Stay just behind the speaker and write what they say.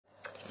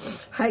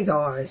Hey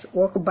guys,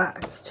 welcome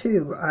back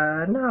to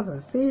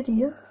another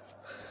video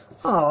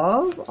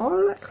of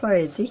our Let's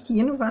Play DC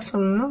Universe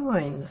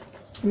Online.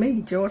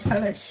 Me, George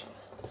Hellish,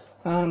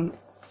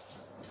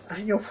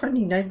 your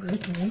friendly neighbourhood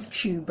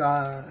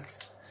YouTuber,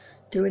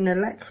 doing a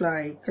Let's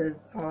Play, because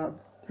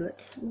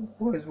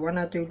when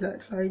I do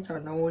Let's Plays,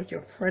 I'm always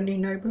your friendly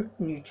neighbourhood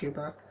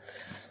YouTuber.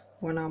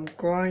 When I'm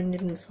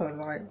grinding for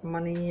like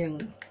money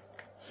and,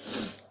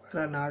 I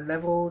don't know,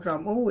 levels,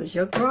 I'm always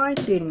your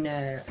grinding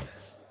there.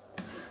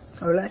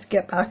 So let's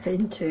get back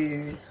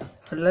into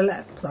the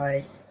Let's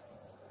Play.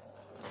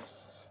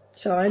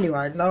 So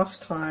anyway,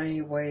 last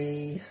time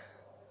I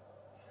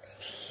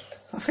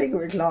think it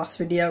was last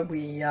video,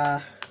 we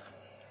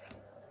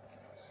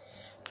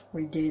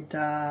did,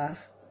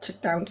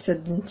 took down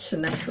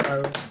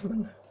Sinestro.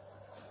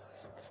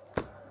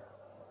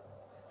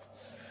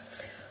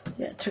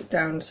 Yeah, took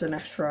down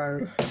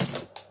Sinestro.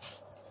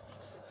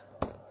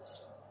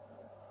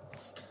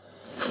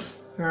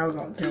 Now I've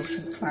got to deal with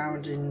some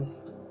clowns in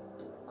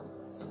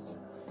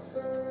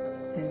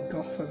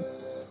Gotham.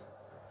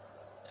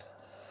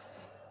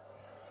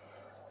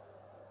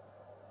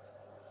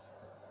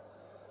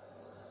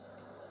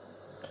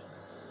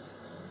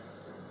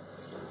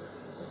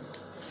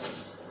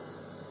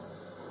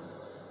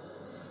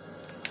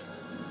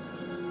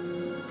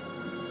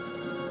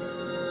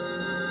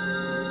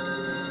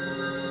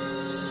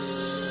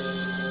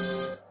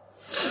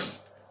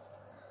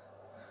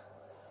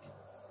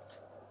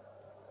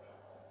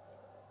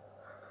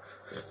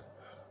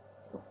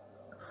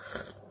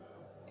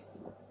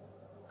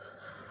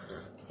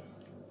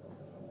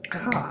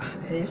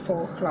 It is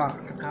 4 o'clock.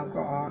 I've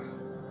got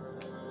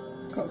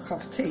a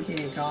cup of tea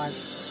here, guys.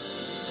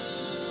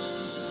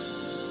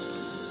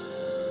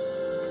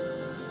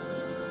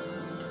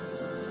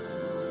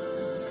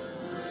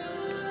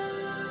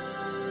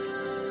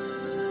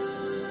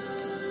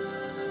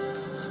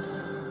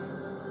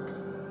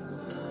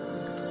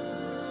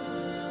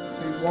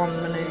 With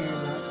 1 minute in,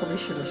 I probably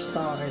should have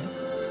started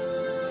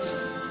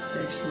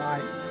this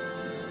like.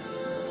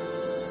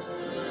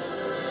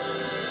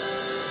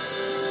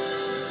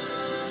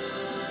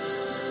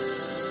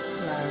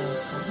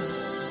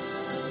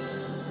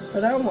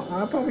 But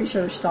I probably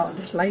should have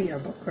started this later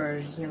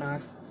because, you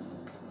know,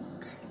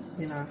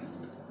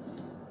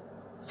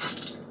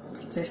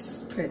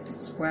 this bit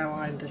is where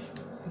I'm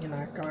just,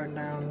 going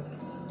down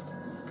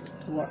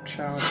the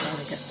watchtower, trying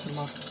to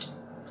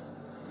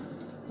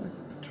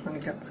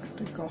get back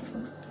to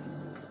Gotham.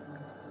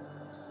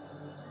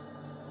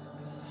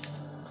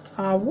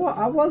 What?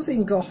 I was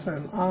in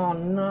Gotham. Oh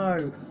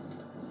no.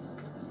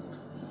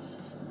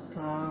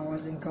 I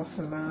was in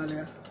Gotham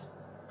earlier.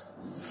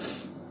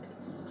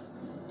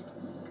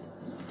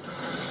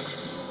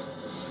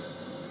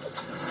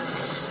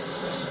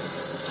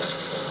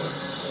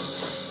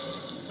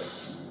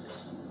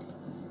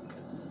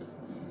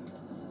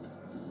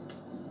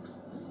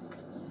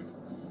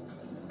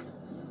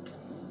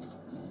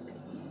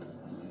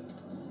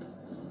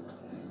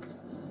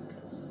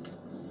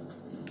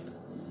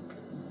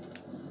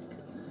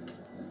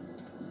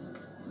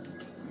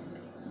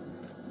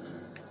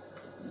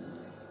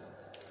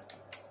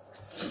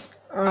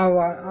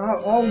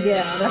 Oh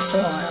yeah, that's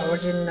right, I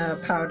was in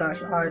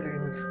Paradise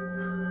Island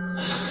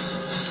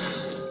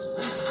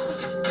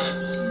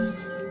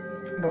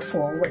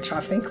before, which I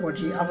think was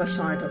the other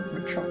side of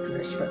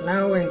Metropolis, but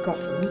now we're in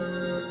Gotham.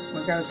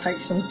 We're going to take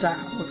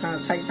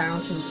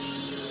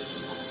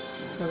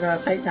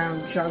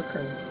down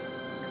Joker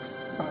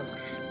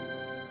folks.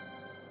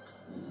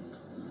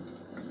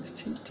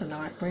 It's cheap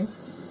tonight, Nightwing.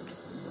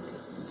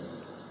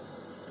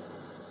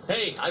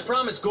 Hey, I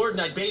promised Gordon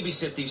I'd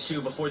babysit these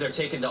two before they're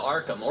taken to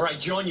Arkham, or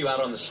I'd join you out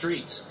on the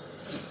streets.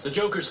 The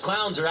Joker's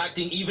clowns are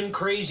acting even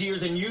crazier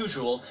than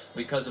usual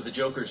because of the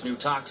Joker's new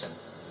toxin.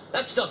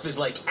 That stuff is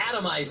like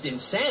atomized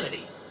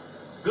insanity.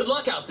 Good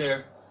luck out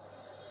there.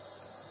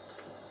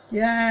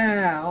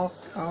 Yeah,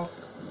 I'll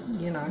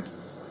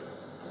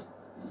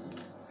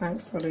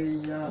thanks for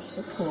the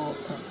support.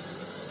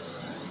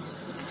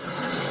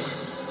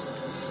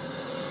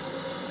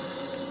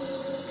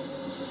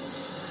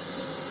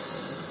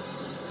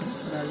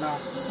 A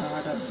lot.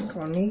 I don't think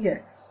I'll need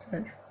it.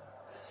 Good.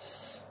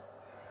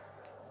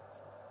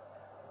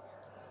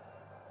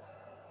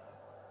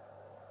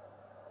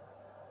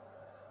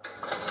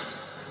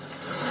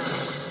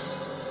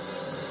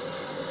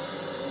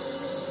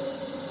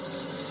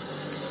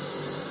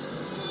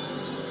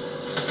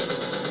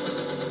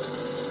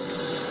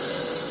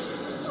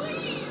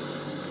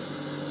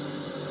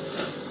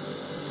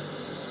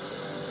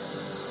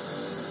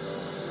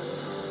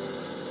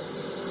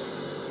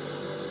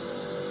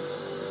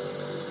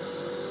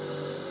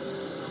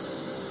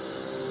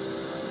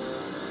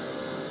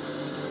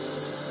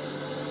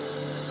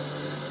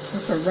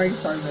 That's a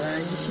race over there.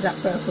 You see that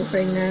purple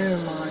thing there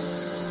on my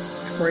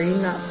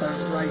screen? That's a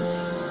race.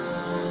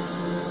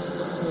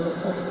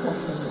 Look off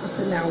Gotham. I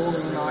think they're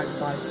organised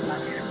by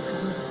Flash.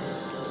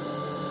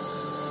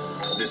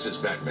 This is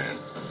Batman.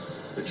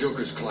 The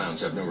Joker's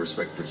clowns have no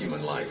respect for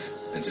human life,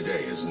 and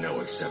today is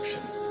no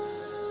exception.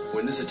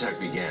 When this attack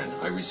began,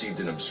 I received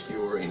an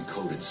obscure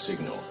encoded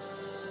signal.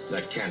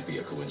 That can't be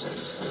a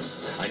coincidence.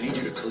 I need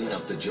you to clean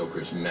up the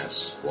Joker's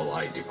mess while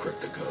I decrypt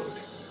the code.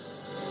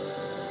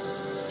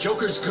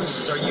 Joker's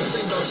goons are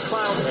using those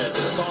cloud heads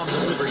as bomb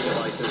delivery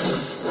devices.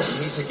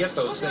 We need to get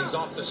those things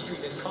off the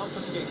street and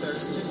confiscate their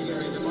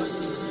incendiary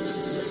devices.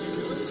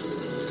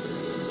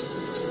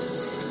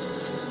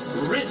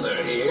 Riddler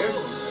here.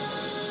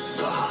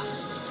 Bah!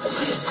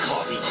 This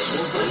coffee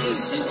table thing is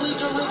simply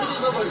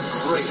derivative of a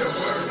greater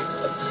work.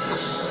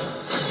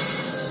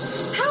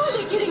 How are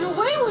they getting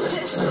away with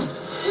this?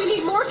 We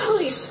need more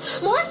police,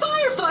 more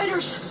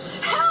firefighters!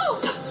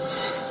 Help!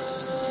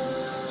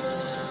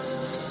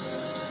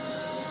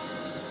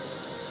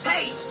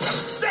 Hey!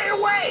 Stay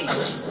away!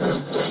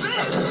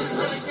 This is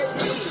gonna get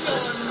me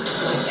on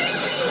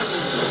TV!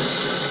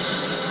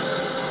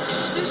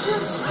 There's no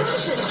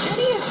sense in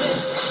any of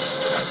this.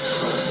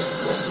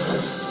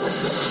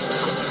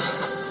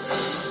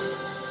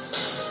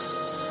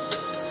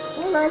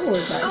 What level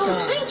is that Oh,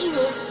 guy? thank you!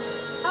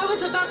 I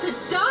was about to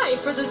die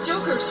for the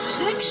Joker's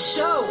sick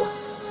show.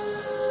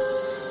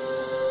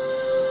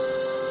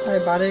 Hey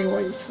buddy,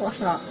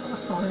 what's up?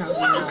 I can't help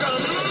you now. Welcome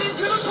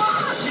to the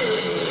party!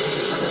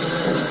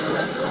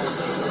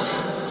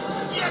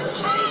 You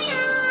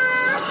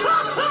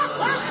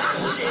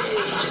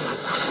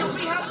You'll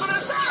be helping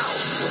us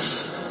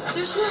out!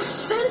 There's no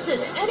sense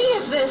in any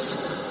of this.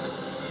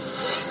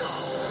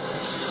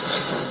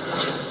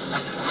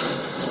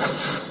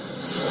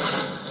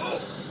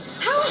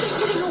 How are they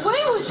getting away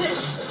with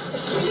this?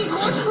 We need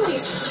more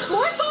police,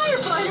 more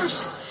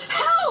firefighters!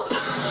 Help!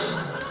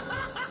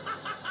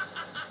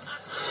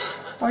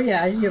 Oh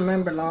yeah, you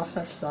remember last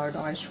episode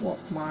I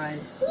swapped my...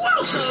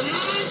 Welcome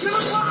to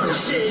the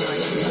party!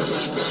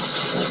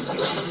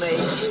 Make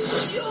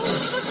you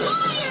the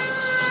fire!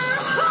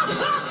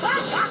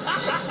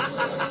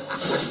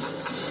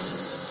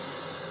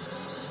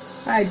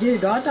 Hey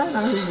dude, I don't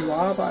know who you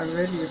are, but I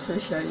really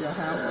appreciate your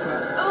help.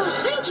 But Oh,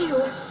 thank you!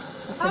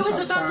 I think was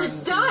I'll about to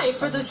find- die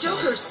for the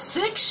Joker's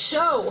sick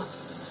show.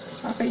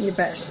 I think you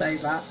better stay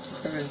back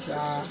because Stay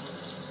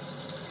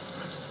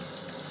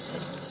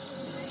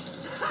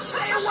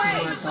I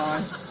away! might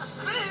die.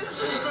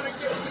 This is gonna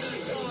get me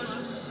on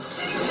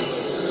TV!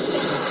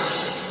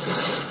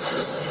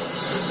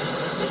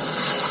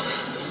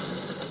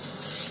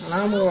 And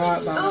I'm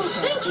alright by Oh, myself.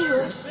 thank you!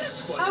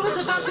 I was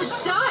about to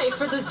die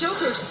for the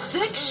Joker's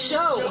sick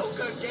show.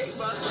 Joker gave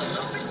us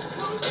something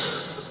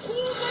close to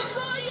cool the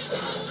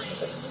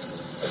riot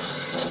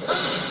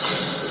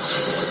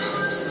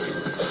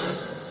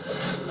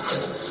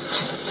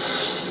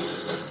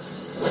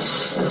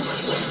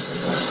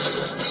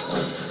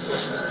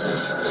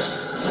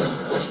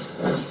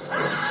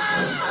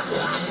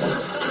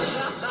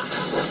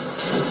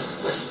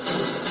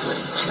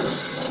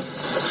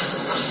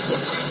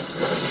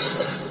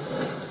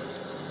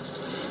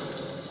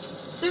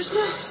There's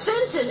no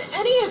sense in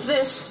any of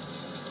this.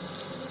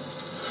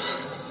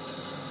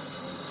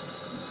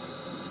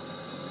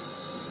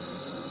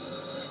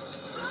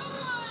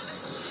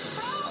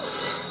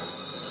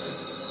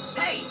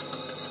 Hey,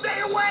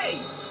 stay away!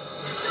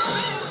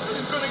 This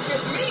is gonna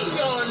get me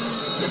on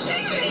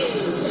TV!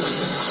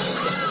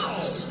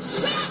 Ow!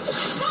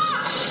 That's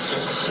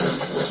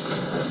hot!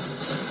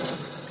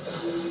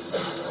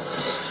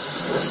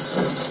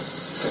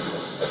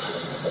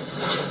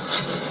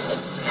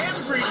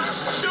 Every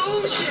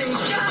stooge in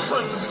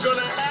Gotham's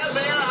gonna have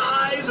their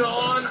eyes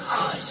on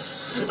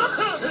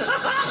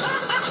us!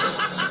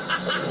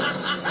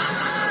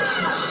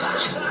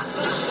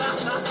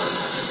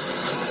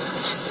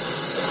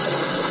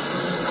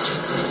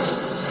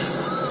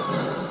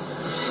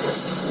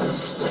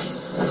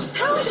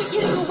 How are they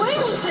getting away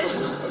with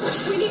this?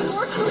 We need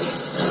more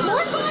police,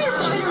 more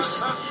firefighters.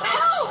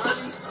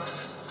 Help!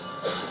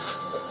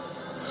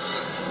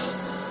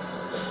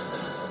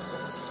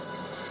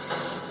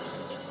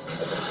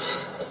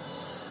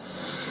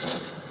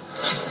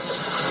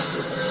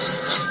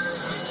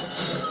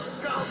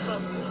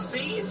 Gotham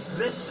sees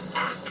this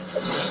act.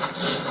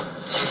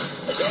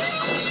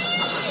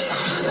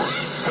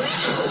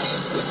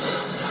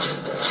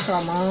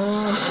 Come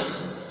on.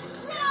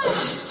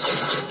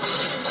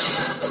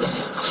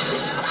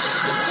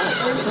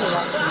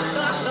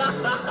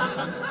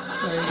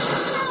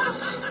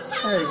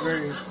 Hey,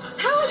 rude.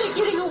 How are they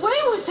getting away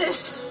with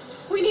this?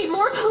 We need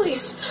more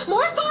police,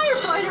 more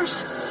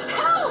firefighters.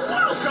 Help!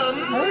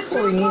 Welcome I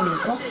thought we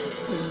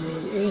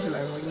needed in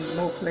England, we need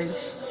more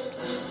police.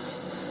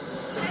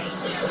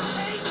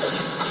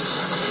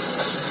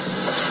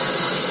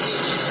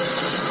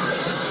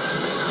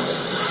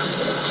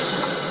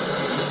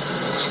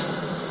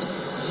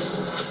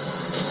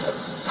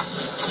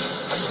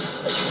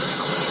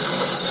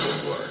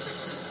 Good work.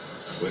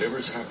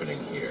 Whatever's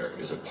happening here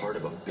is a part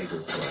of a bigger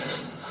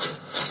plan.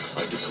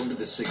 I've decoded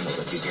the signal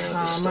that began at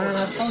the Oh start man,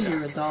 I of the told you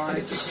attack, would die. and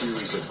it's a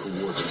series of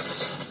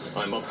coordinates.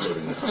 I'm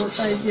uploading the I'll first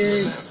save one to the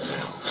you. map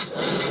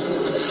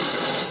now.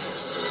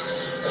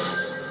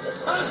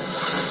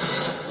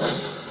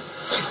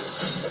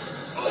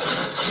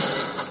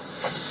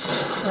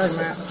 Sorry,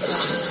 Matt, I was trying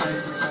to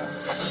save you, but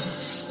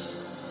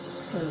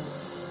The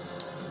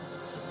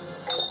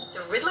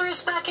Riddler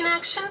is back in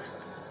action?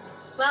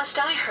 Last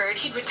I heard,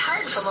 he'd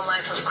retired from a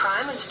life of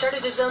crime and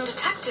started his own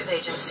detective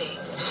agency.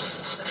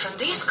 But from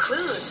these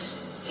clues,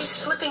 he's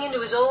slipping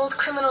into his old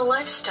criminal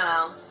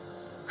lifestyle.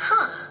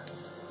 Huh.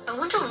 I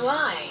wonder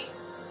why.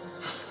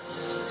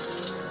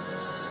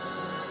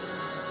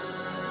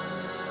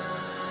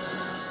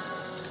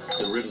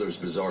 The Riddler's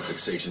bizarre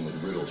fixation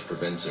with riddles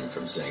prevents him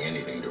from saying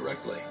anything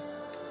directly.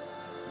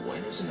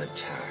 When is an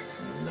attack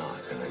not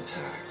an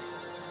attack?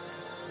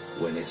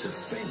 When it's a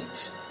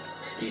feint.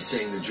 He's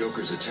saying the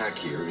Joker's attack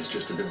here is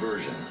just a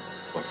diversion.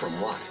 But from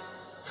what?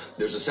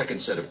 There's a second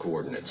set of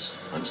coordinates.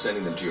 I'm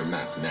sending them to your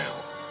map now.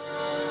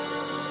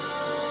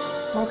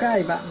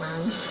 Okay,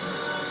 Batman.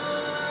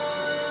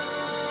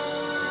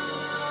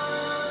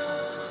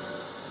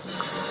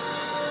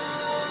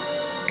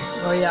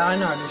 Oh yeah, I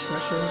know this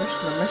mission.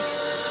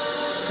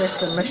 This is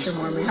the mission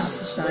where we have to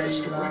This led us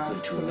save directly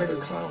to another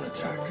Riddler. clown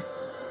attack.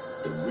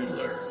 The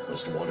Riddler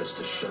must want us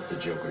to shut the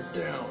Joker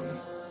down.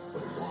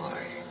 But why?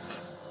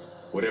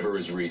 Whatever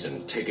his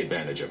reason, take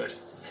advantage of it.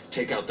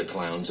 Take out the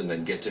clowns and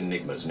then get to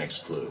Nigma's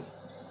next clue.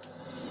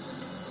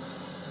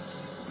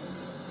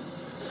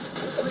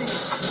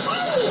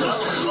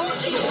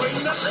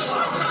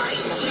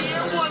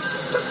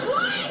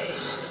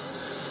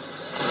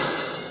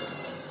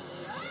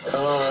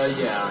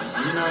 Yeah.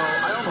 You know,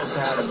 I almost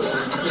had him before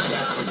he took the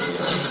gas grenade.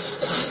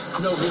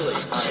 No, really,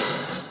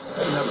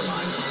 never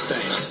mind.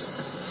 Thanks.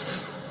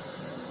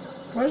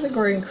 Where's the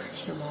green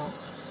question mark?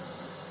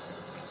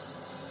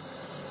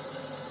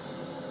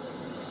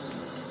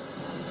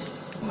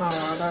 Oh,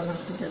 I don't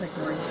have to get a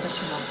green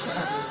question mark for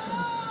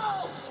everything.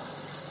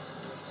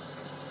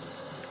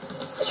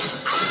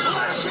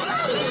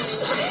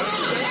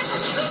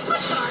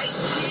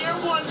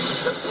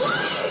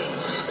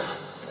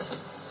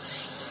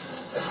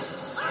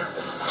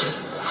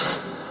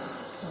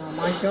 Oh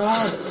my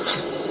god!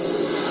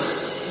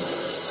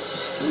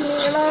 Leave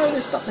me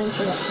alone! Stop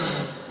interrupting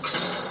me.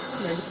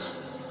 Please.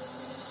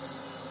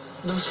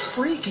 Those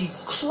freaky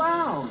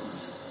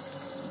clowns.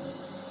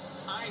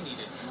 I need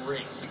a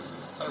drink.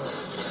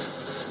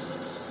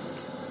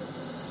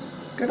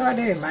 Good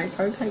idea, mate.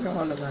 Go take a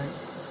holiday.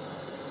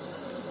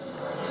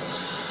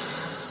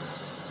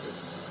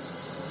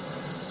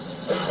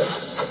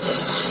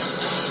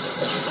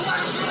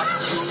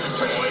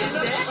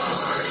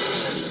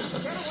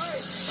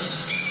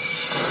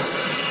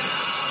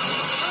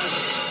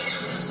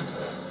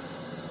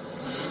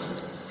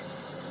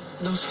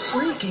 Those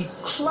freaky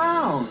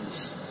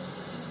clowns.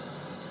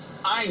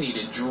 I need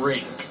a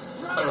drink.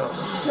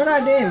 Good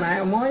idea, mate.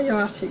 And while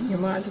you're at it, you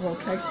might as well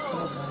take a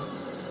holiday.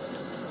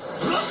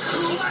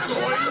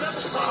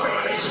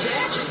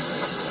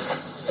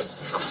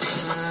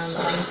 And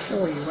I'm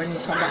sure you, when you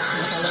come back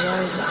from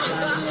holiday,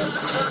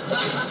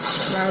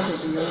 that will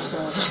be your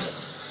God.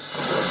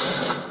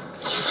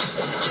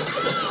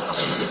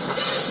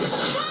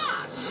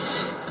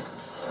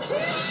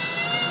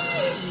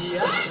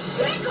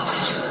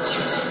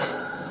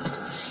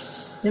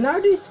 You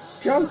know, these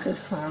Joker's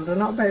clowns are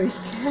not very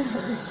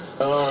scary.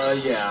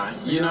 Yeah.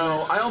 You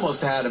know, I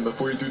almost had him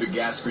before he threw the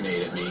gas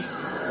grenade at me.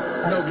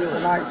 I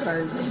like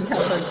those. He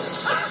has those.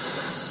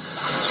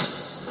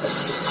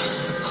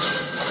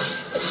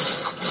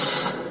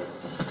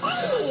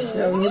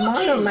 So you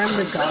might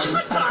remember, guys, had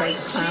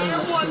those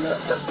clowns that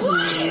looked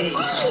really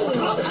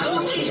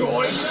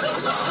cool.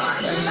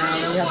 And now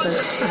we have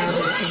those clowns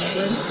in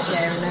England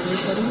scaring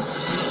everybody.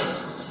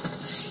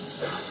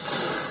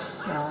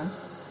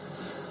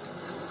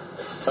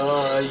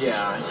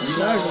 Yeah. You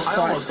know, I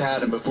almost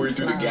had him before he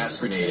threw the gas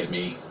grenade at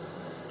me.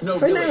 No, I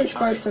think they really, were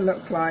supposed to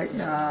look like,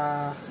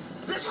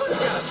 This one's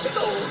got a big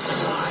old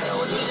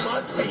smile and he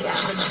must be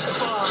having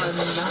fun.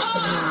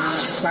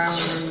 clown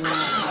in,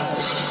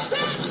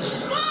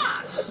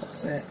 Spots!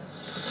 what's it?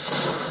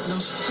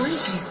 Those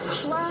freaky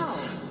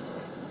clowns.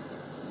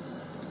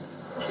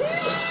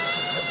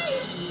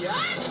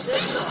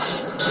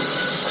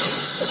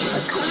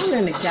 A clown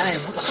in a game.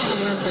 I can't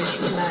remember his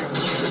name.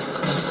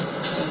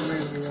 Or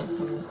movie or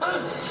something.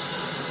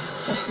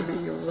 That could be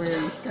your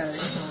really scary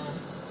clown.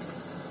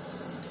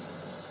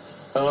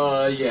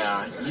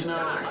 Yeah. You know.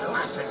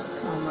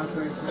 Can't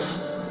remember his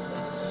name.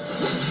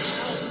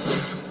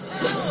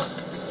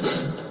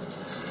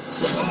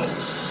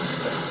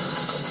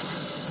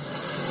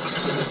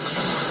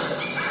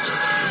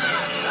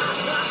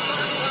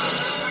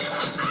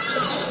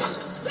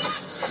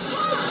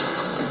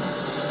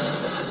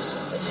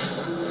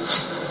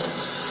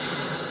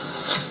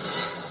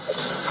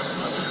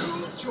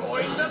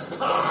 Join the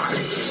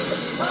party.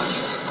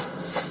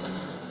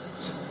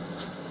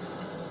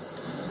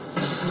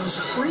 Those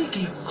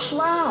freaky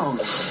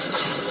clowns.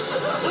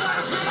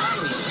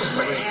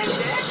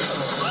 Spandex.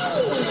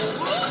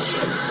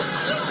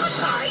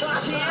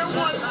 Sympathize here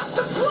wants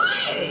to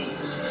play.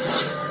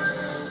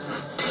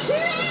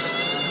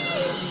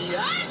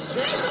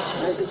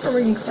 Where's the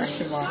green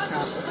question mark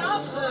at?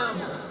 Stop them.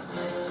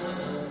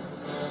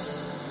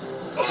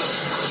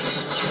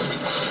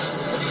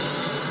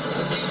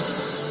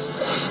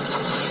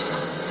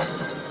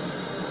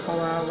 Oh,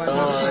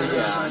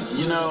 Yeah.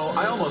 You know,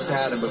 I almost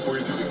had him before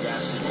he threw the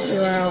gas.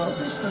 Well,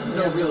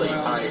 No, really,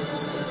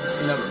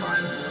 Never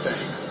mind.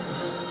 Thanks.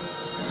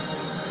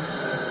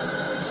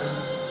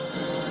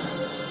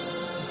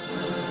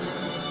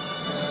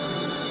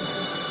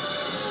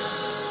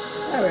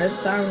 there it is,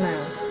 down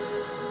now.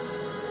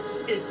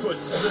 It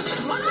puts the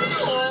smile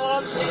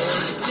on, or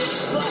it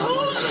gets the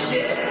hole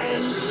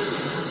again.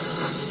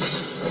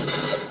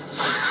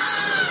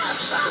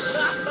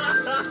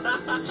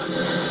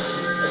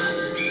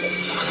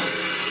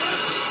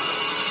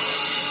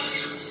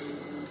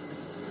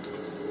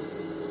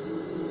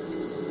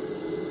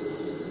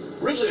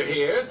 Riddler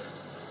here.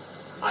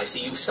 I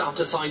see you've stopped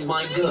to find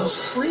my ghost.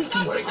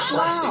 Freaking What a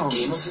classic clowns.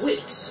 game of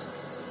wits.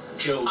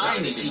 Joe I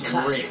Dynasty need a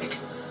classic. drink.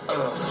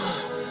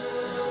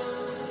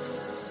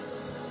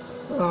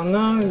 Oh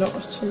no, not a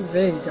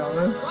TV,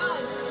 darling.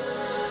 Run!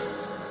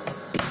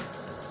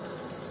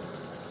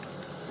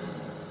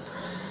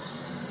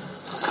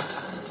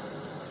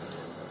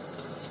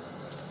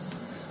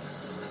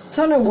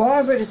 Don't know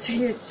why, but the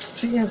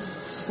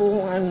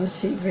PS4 and the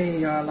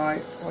TV are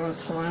like on a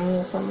time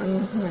or something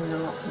when they're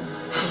not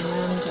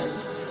on they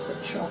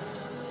switch off.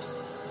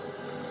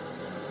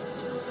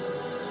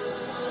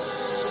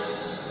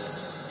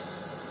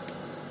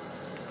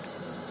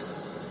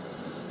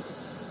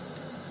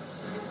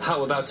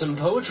 How about some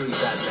poetry,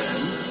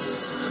 Batman?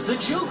 The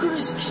Joker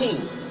is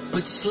king,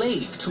 but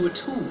slave to a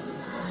tool.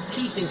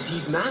 He thinks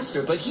he's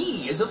master, but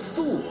he is a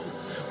fool.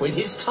 When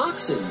his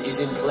toxin is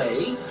in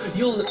play,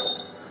 you'll know.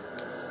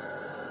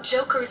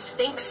 Joker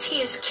thinks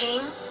he is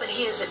king, but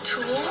he is a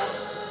tool?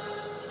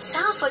 It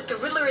sounds like the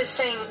Riddler is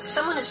saying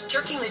someone is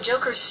jerking the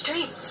Joker's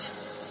strings.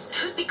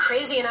 Who'd be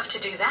crazy enough to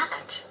do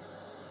that?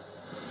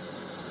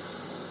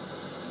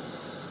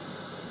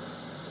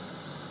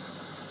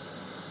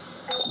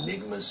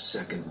 Enigma's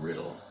second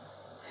riddle.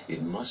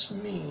 It must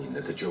mean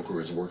that the Joker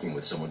is working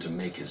with someone to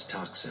make his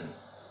toxin.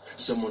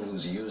 Someone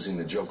who's using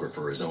the Joker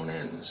for his own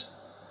ends.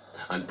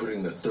 I'm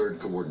putting the third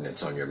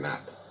coordinates on your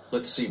map.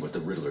 Let's see what the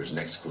Riddler's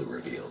next clue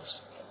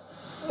reveals.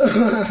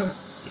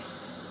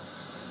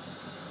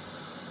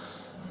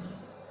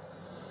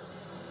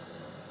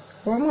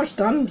 We're almost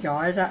done,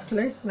 guys,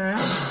 actually, now.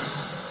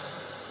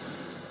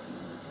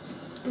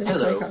 Didn't take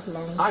Hello, us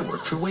long. I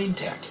work for Wayne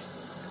Tech.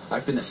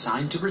 I've been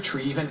assigned to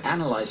retrieve and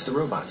analyze the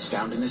robots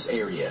found in this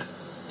area.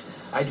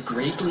 I'd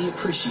greatly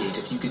appreciate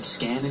if you could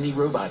scan any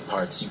robot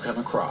parts you come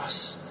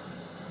across.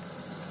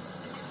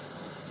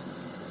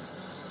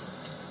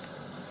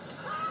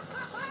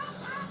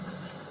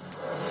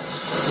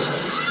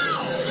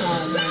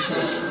 Oh my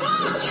god.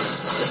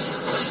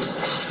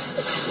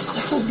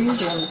 I thought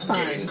these ones were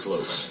Getting fine.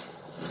 close.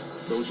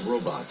 Those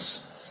robots,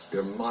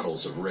 they're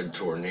models of Red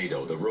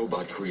Tornado, the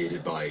robot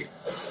created by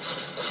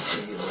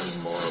Theo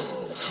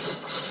Marlowe.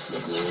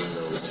 We'll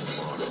know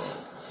tomorrow.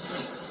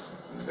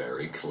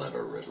 Very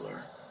clever,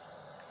 Riddler.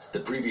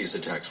 The previous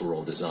attacks were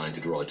all designed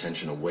to draw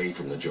attention away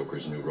from the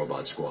Joker's new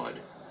robot squad.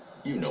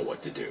 You know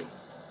what to do.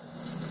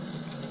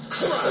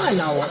 I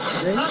know what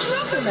to do. But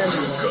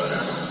anyway.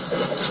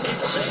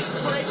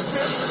 Break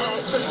this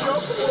house, the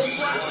Joker will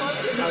slap us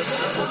in our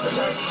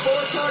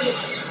 4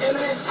 targets.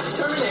 Imminent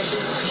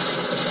termination.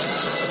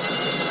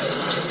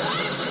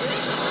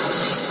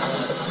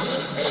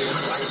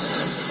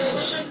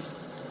 Ignition.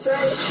 Say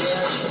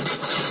yes.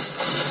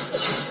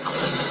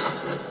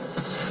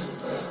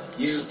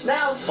 You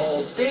now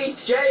hold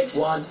DJ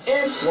 1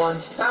 in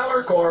 1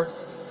 power core.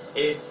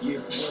 If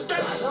you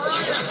step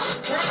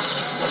right.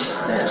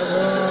 Yeah,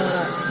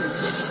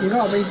 well, you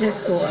gotta be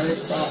difficult at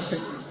this part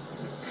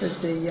because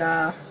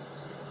the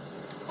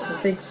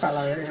big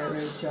fellow here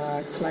is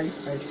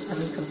Clayface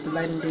and he can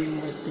blend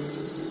in with the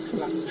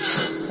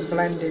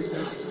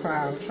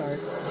crowd, so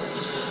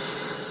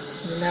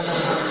you never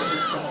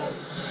know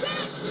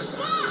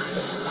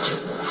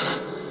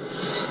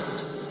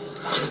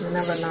you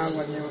never know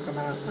when you're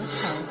gonna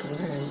encounter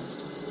him.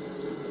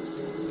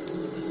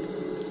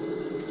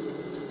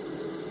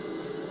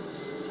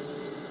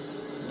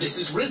 This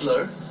is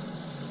Riddler.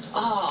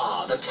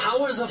 Ah, the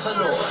Towers of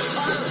Hanoi.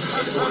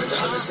 In order to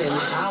understand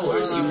the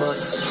towers, you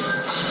must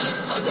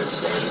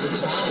understand the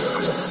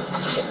towers.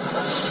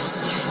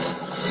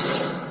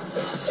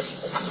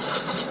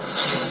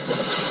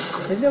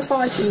 If you're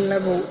fighting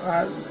level,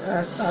 a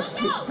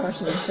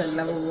person who said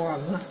level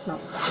 1, that's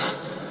not.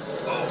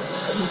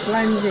 You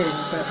blend in,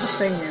 but the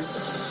thing is,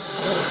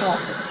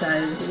 it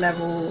says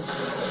level.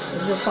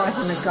 If you're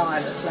fighting a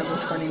guy that's level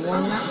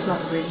 21, that's not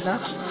Riddler.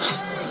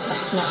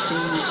 That's not the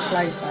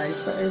Clayface.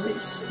 But if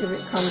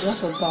it comes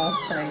up above,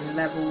 say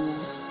level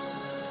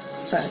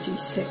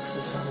 36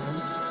 or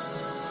something,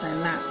 then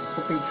that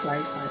will be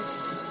Clayface.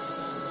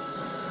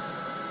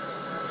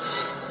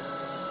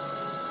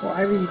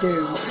 Whatever you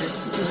do,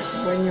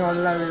 when you're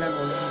low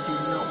level, you do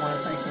not want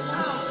to take him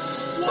out.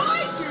 Why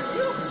do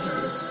you?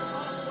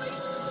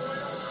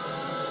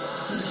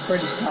 It's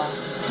pretty tough.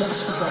 Plus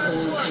you've got all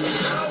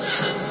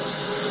the...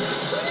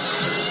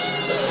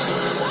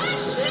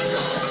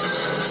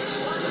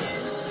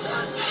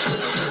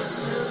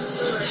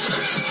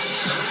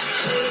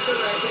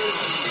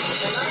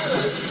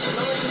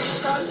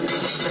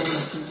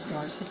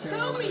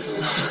 Tell me you've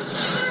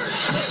heard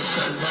this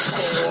one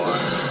before.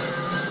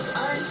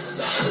 I'm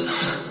sorry.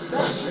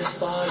 That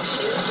response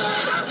is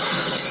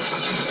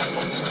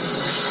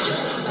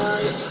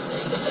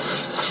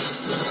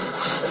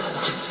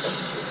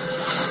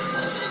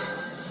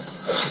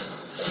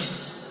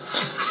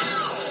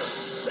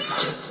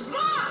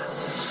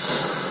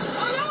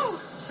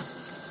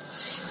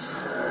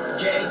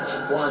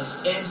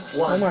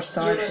J1N1 Almost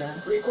died unit there.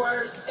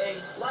 requires a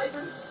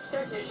licensed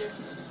technician.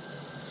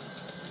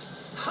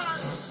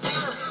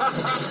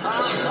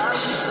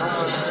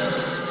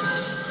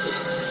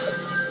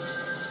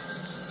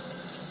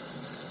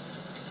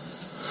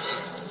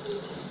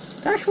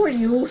 That's what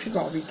you also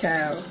got to be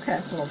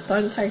careful of.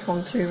 Don't take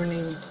on too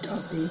many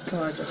of these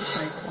guys at the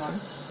same time,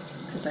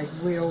 because they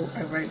will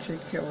eventually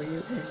kill you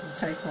if you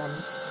take on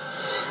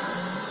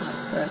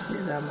like 30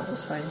 of them at the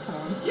same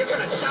time. You're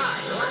gonna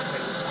die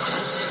laughing.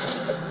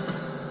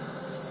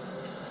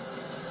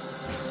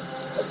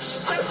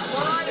 Step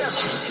fire,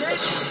 kid!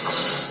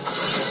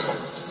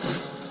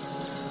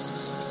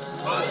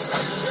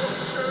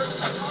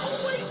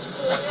 Always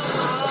spoil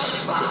our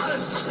fun!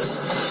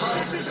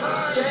 This is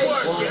hard work,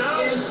 you know?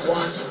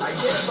 J1N1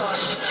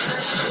 identified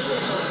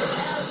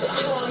as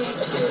belonging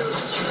to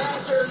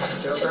Master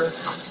Joker.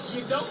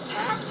 You don't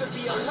have to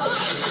be alive.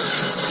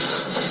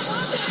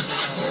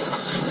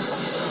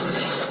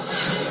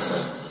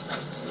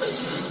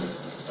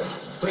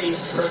 Please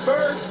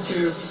refer to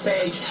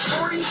page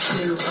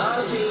 42 of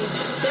the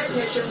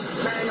Technician's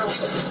Manual.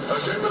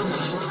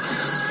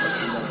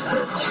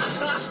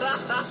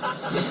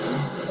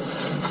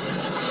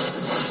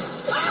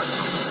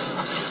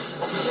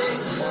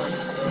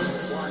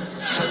 J1N1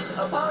 has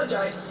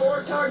apologized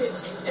for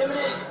target's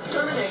imminent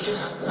termination.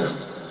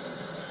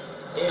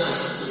 If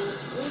you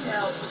need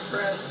help,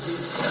 press the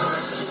star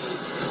key.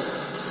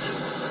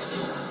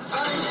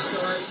 I'm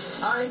sorry,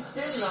 I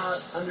did not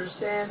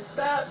understand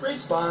that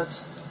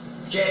response.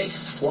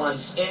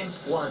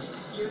 J1N1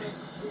 unit.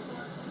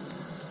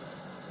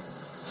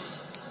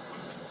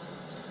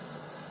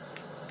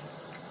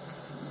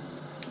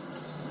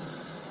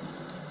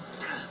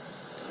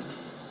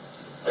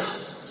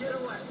 Get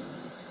away.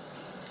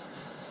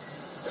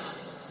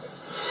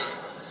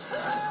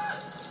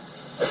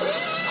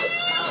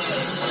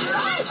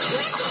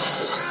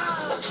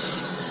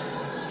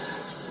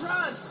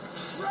 Run!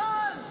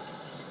 Run!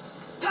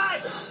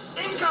 Titus!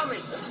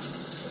 Incoming!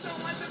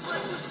 Don't let them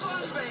break the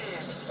fun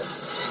van!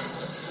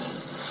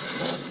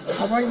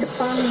 How about your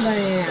fun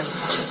van?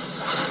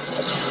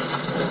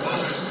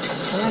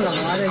 I don't know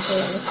why they call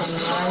it the fun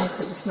van,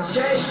 because it's not.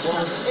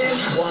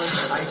 J1N1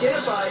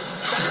 identified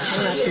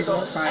that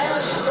vehicle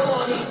as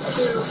belonging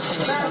to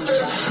Master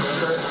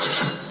Joker.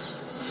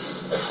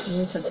 You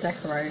need to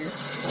decorate it.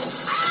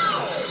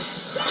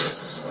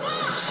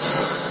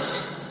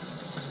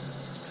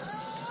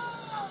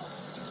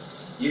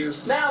 You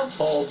now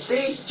hold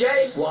the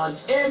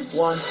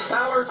J1N1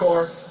 power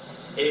core.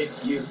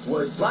 If you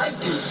would like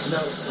to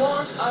know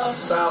more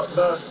about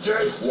the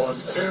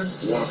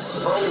J1N1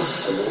 power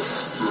core,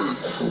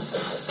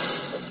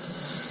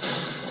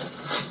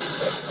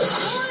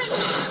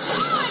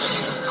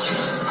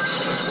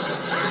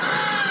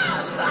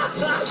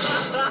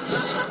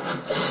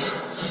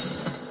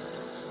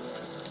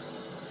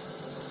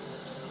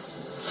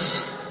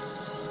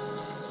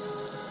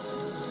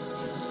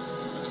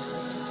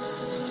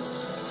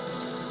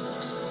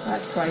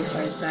 That place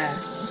right there,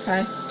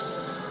 okay?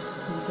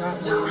 You got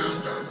one.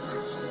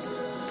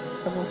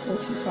 Level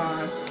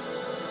 45.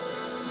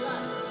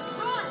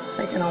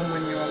 Taken on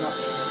when you're a lot.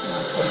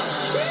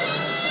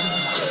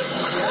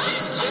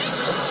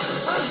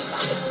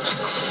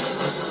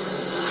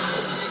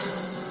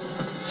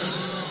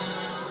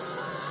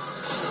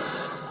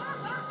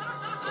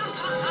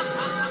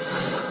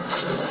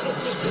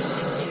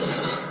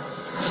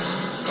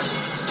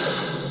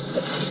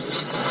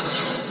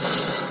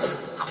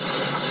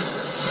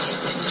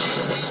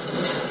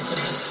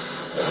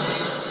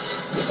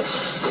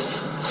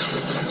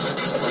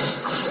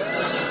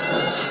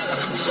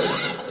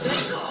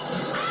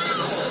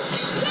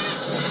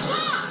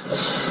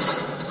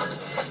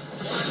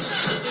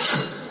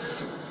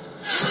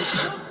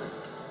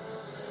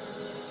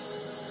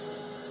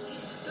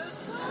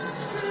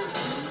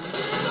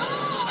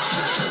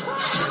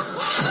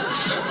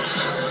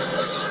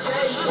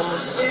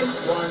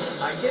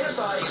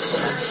 identified as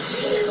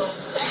vehicle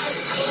as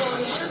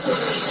belonging to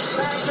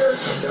Master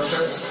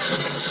Joker.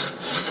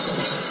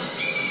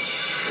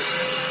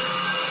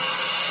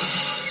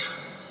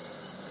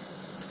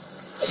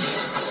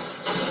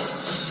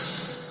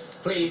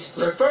 Please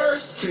refer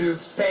to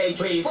page.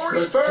 Please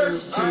refer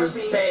to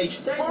page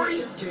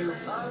 42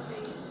 of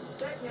the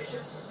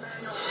Technician's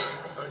Manual.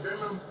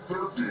 Addendum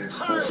 13.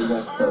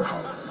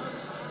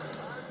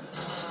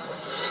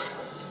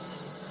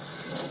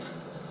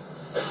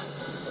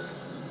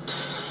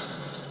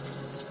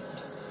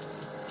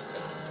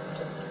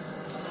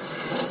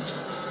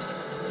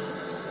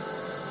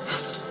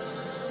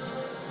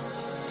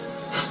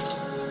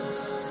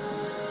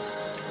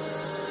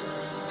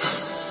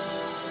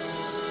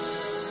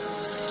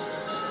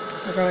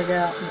 I gotta get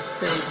out this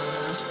building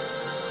now.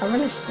 I'm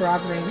gonna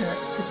scrabbling it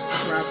to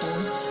grab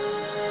on.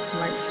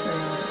 Makes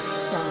things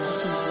so much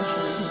easier so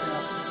we can get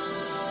up.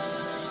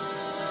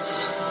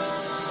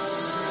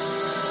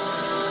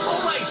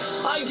 Alright,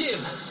 I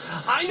give.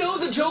 I know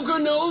the Joker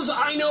knows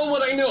I know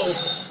what I know.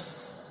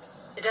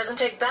 It doesn't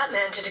take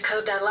Batman to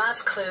decode that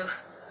last clue.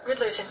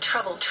 Riddler's in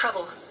trouble.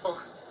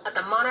 At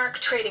the Monarch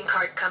Trading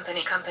Card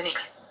Company.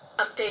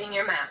 Updating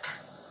your map.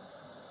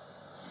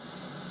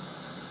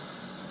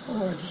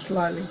 Oh, just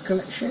slightly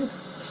glitching.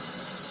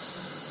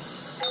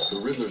 The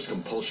Riddler's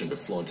compulsion to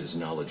flaunt his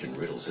knowledge in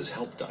riddles has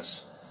helped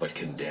us, but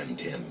condemned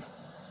him.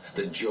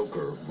 The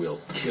Joker will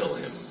kill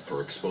him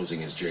for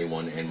exposing his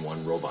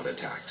J1N1 robot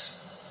attacks.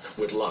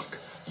 With luck,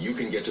 you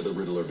can get to the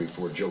Riddler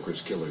before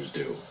Joker's killers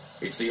do.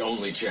 It's the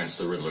only chance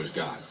the Riddler's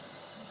got.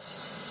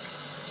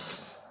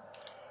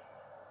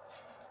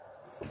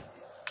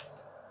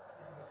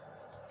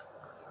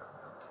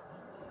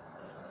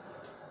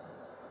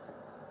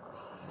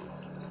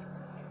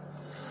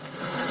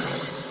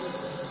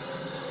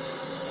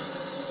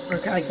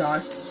 Okay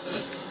guys,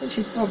 this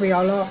is probably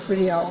our last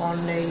video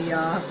on the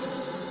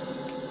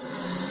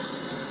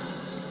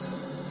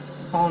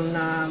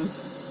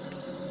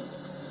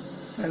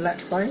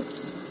Let's Play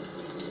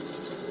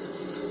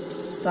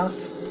stuff,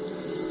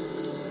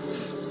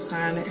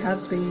 and it has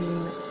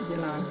been, you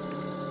know,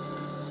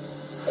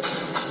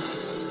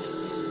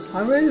 I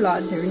really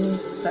like doing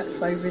Let's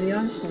Play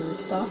videos and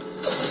stuff,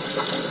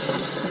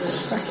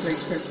 especially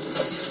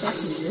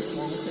this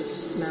one, because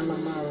it's now my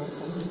or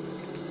something.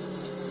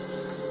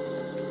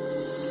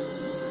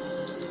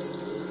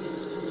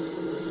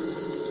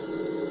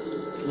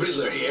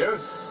 Riddler here.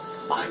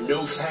 I'm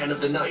no fan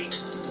of the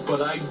night,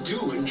 but I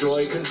do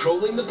enjoy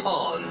controlling the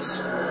pawns.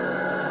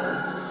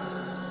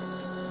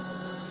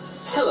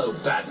 Hello,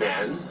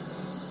 Batman.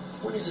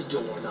 When is a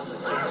door not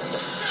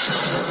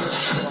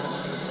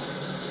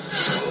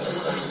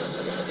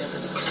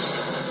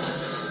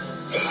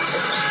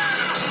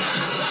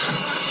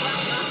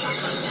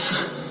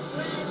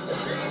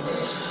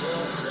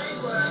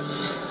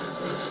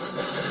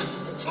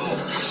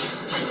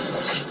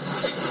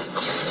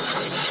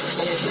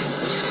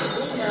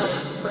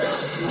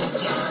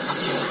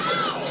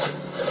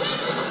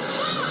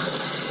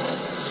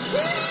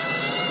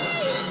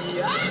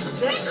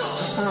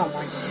Oh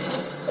my God.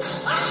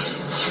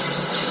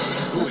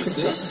 Who is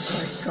this?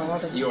 My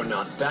God. You're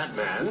not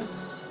Batman,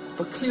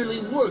 but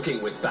clearly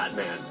working with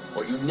Batman,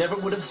 or you never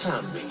would have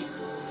found me.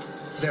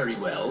 Very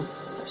well.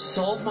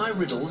 Solve my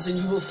riddles and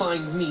you will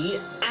find me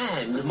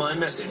and my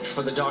message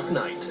for the Dark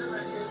Knight.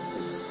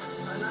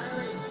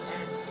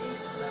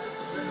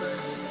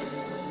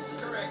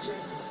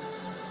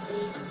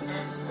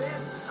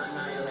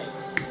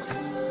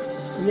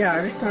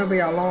 Yeah, it's going to be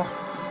a long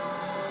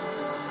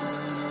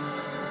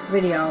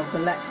video of the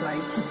Let's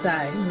Play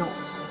today. Not.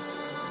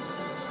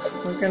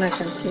 We're going to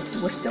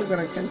continue. We're still going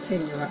to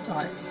continue it.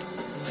 Like,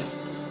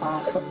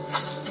 I'll put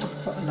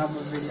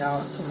another video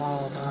out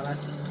tomorrow about it.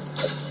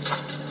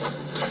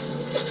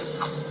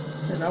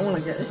 Because I want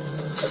to get this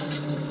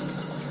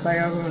play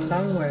over and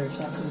done with,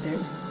 so I can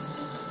do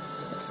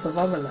some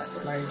other Let's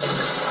Plays.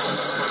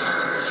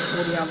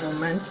 All the other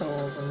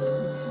mentors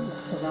and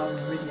some other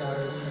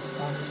videos and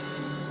stuff.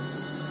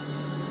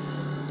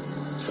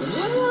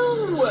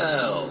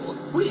 Well,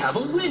 we have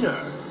a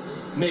winner.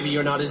 Maybe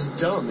you're not as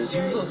dumb as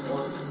you look.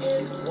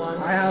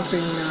 I have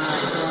been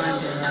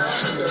grinding out.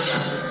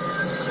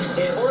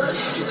 In order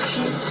to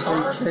keep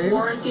our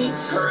warranty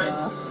current,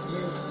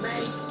 you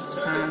may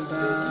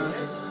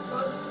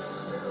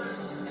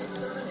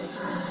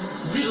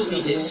Riddle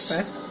me this.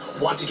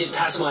 Want to get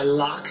past my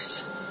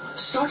locks?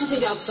 Start to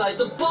think outside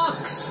the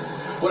box.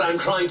 What I'm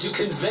trying to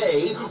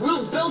convey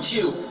will belt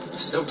you,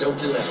 so don't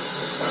delay.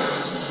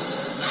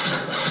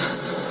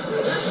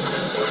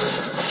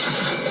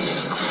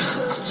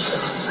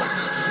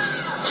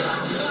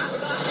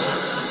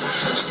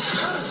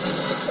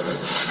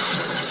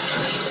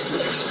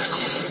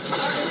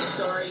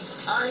 sorry,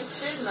 I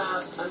did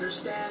not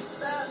understand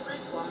that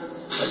response.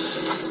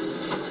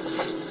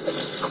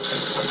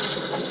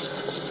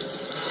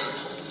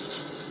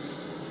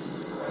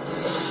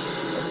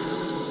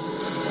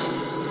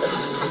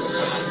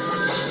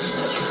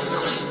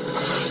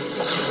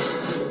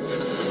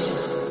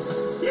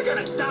 You're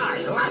gonna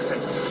die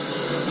laughing.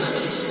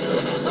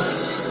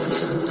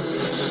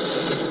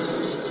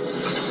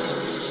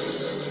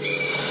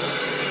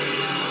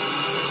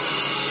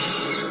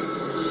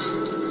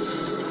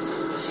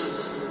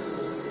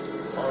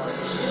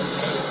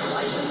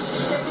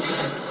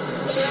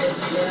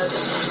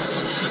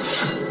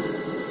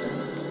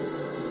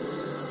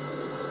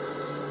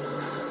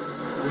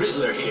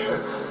 Riddler here.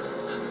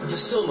 The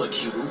Soma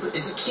Cube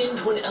is akin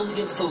to an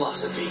elegant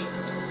philosophy,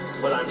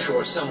 but I'm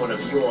sure someone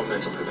of your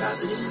mental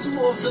capacity is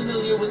more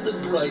familiar with the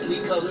brightly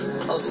colored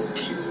Puzzle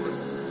Cube.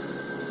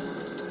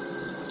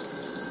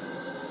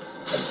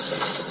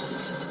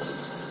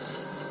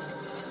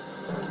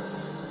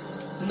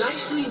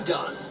 Nicely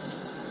done.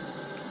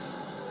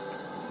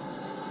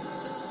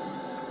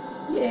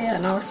 Yeah,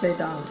 nicely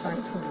done,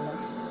 thanks for that.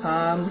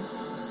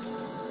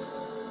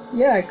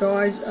 yeah,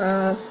 guys.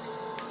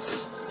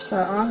 So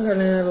I'm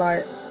gonna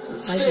like.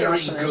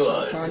 Very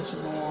good.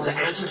 The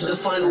answer to the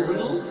final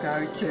riddle?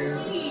 Go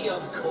to.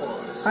 Of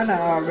course. I don't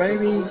know,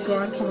 maybe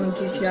grind on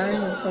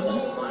GTA or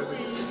something.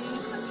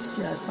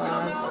 GTA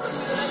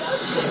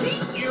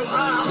 5. You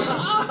are.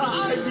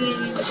 I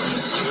mean,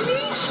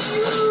 meet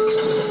you.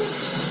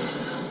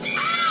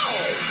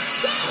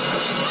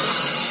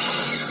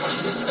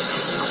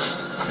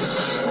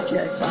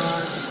 GTA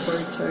 5,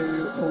 3,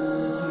 2,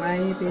 or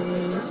maybe.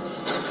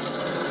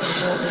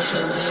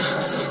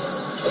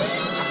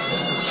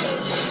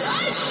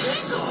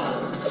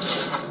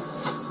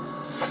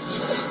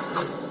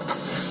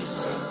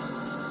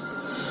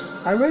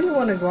 I really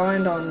want to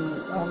grind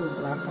on other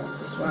Black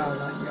Ops as well,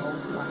 like the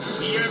old Black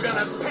Ops. You're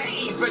gonna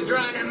pay for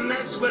trying to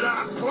mess with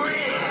our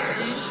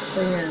plans.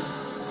 Thing is,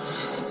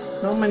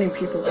 not many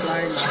people play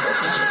like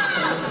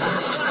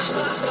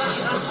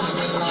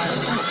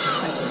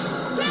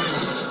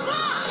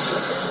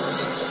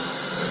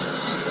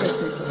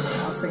I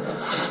think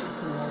I've said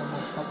this in one of my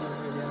other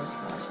videos.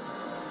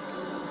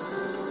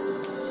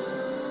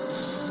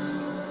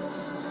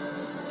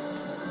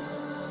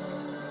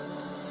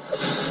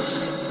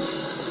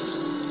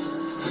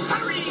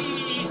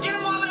 Hurry! Get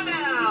them all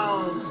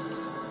down!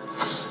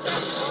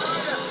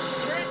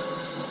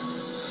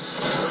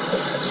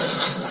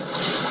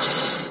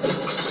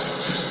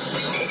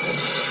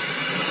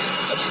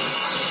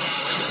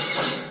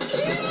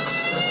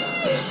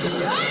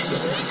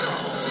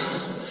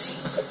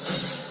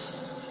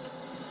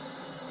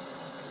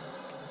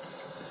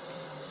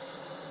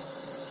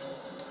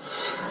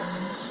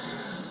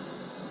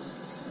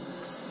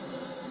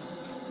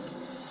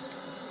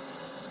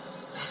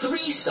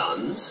 Three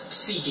sons,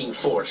 seeking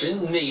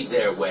fortune, made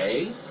their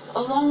way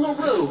along a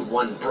road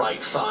one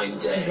bright fine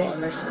day.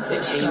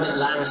 They came at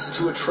last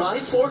to a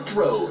tri-forked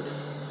road,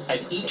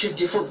 and each a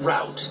different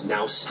route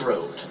now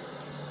strode.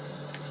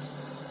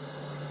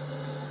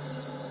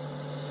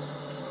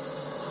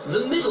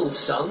 The middle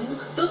son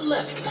the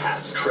left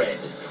path tread,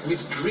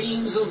 with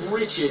dreams of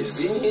riches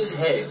in his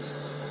head.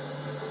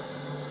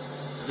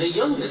 The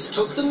youngest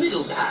took the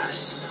middle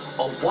pass,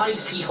 a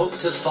wife he hoped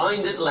to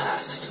find at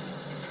last.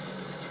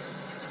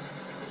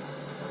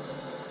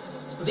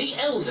 The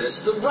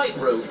eldest the right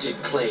road did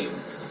claim,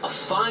 a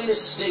fine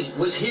estate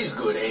was his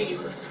good aim.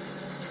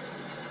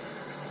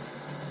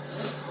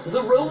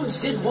 The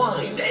roads did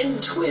wind,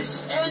 and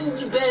twist,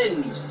 and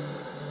bend,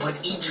 but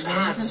each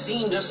path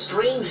seemed a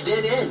strange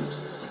dead end.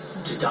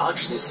 To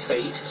dodge this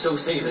fate, so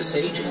say the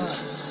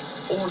sages,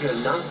 order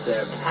not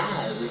their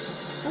paths,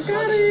 I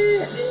got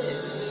it!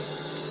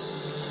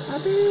 I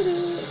did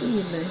it!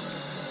 Easily.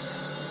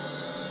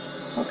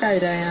 Okay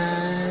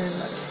then,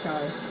 let's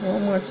go.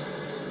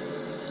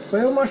 We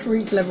almost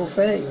reached level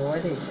 30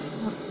 already.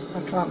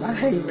 I can't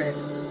believe it.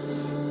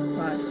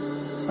 Right,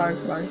 so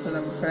close to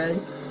level 30.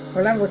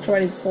 We're level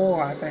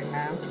 24 I think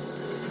now.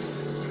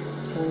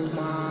 All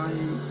my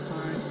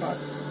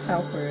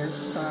helper is,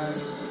 so I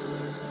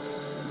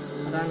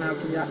don't know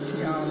if we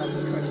actually are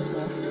level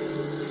 24.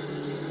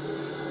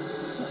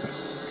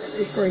 Get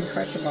this green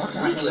question mark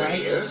out of the Riddler way.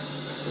 here.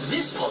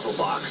 This puzzle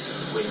box,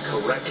 when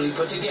correctly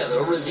put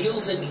together,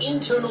 reveals an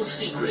internal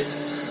secret.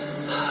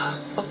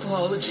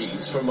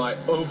 Apologies for my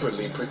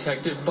overly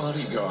protective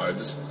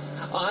bodyguards.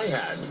 I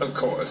had, of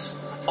course,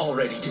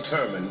 already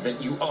determined that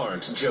you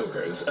aren't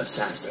Joker's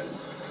assassin.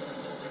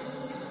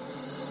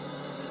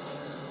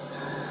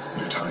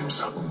 Your time's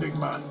up,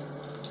 Enigma.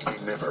 I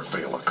never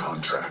fail a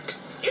contract.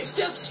 It's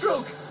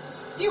Deathstroke!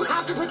 You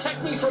have to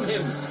protect me from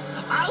him!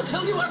 I'll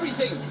tell you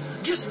everything!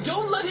 Just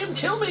don't let him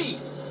kill me!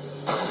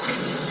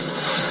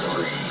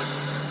 Sorry.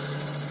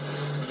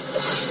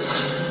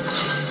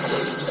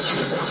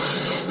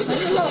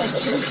 There's a lot of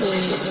people,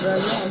 but a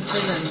lot of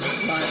villains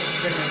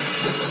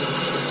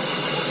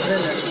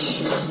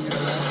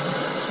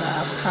that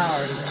have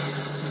power in them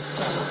and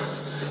stuff.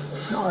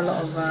 Not a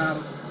lot of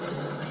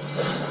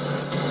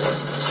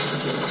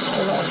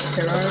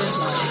heroes,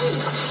 like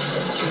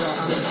a lot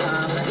of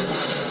powerless.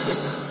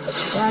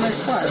 Well, there's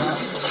quite a lot.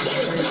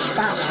 There's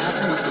Batman,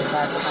 who's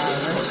quite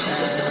powerless,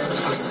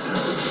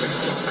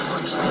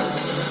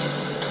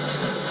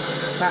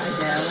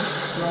 Batgirl,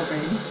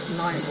 Robin,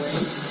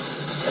 Nightwing.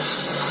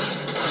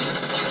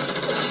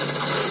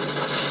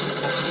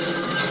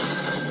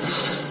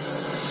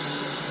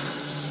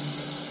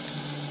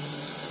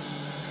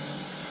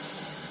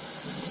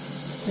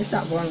 Is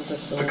that one of the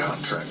swords? The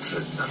contract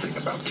said nothing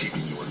about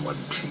keeping you in one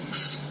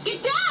piece.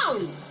 Get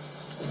down!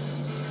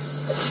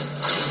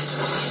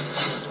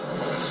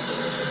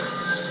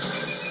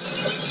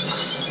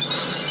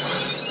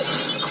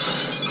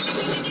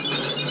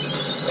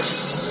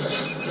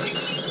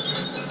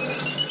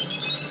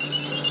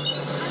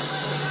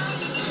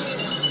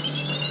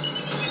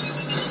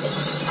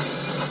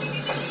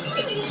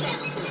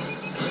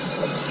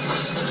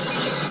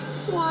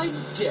 Why,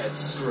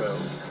 Deathstroke.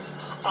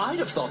 I'd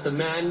have thought the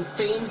man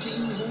famed to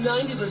use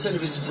 90%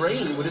 of his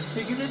brain would have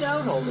figured it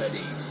out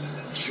already.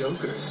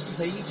 Joker's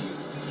played you.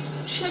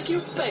 Check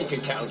your bank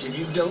account if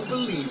you don't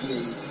believe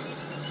me.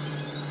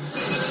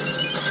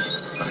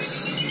 I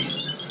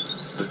see.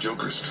 The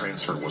Joker's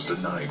transfer was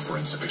denied for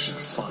insufficient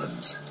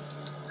funds.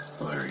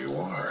 There you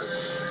are.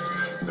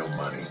 No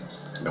money,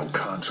 no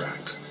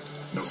contract,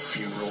 no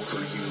funeral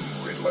for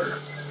you, Riddler.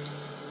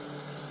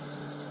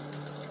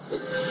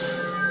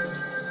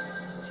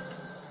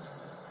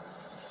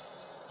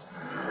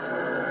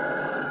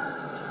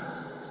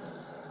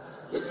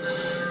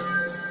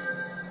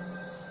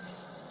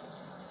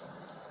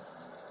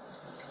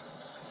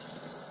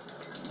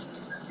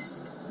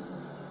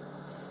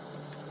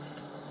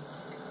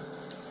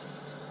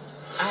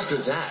 After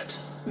that,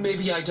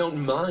 maybe I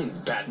don't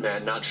mind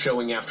Batman not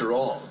showing after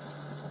all.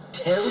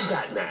 Tell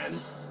Batman,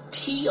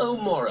 T.O.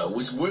 Morrow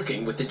was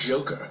working with the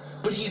Joker,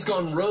 but he's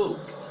gone rogue.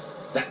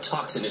 That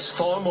toxin is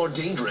far more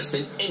dangerous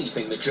than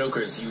anything the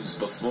Joker's used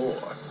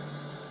before.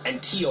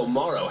 And T.O.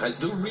 Morrow has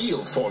the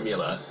real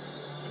formula.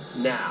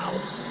 Now,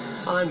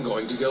 I'm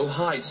going to go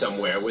hide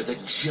somewhere where the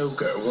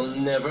Joker will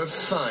never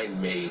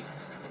find me.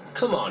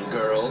 Come on,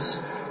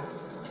 girls.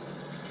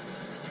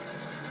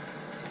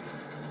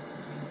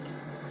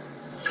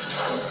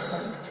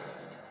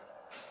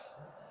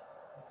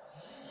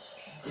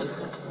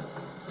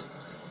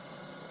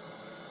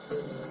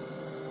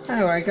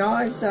 Anyway,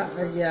 guys,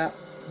 yeah.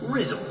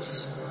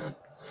 Riddles.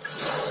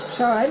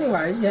 So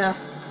anyway, yeah,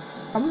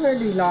 I'm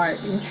really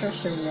like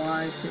interested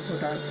why people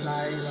don't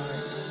play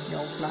like the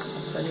old Black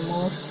Ops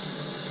anymore.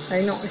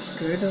 They're not as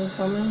good or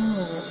something,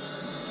 or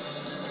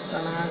I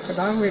don't know. Because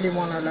I really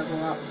want to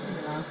level up,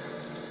 you know,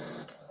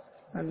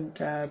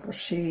 and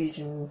proceed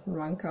and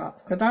rank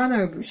up. Because I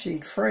know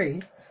proceed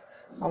 3.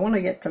 I want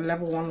to get to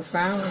level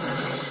 1000.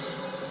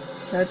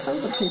 There are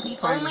tons of people The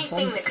playing. only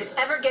thing that could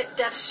ever get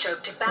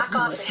Deathstroke to back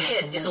off the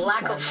hit is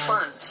lack of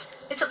funds.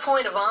 It's a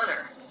point of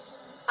honor.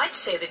 I'd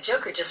say the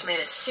Joker just made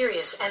a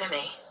serious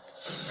enemy.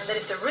 And that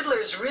if the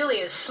Riddler's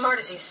really as smart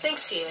as he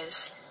thinks he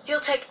is,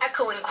 he'll take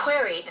Echo and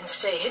Query and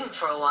stay hidden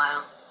for a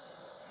while.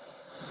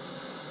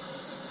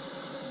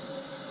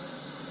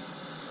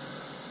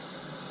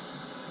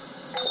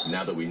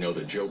 Now that we know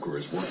the Joker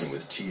is working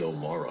with T.O.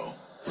 Morrow,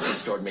 we can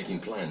start making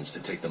plans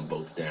to take them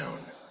both down.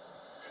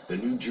 The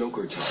new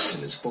Joker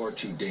toxin is far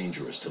too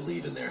dangerous to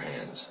leave in their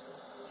hands,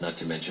 not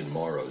to mention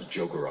Morrow's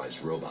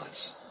Jokerized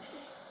robots.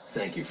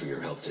 Thank you for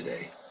your help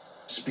today.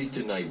 Speak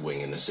to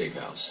Nightwing in the safe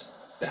house.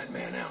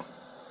 Batman out.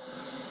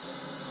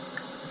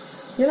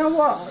 You know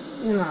what?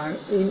 You know,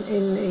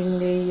 in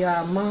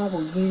the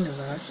Marvel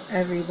universe,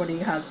 everybody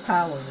has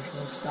powers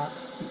and stuff,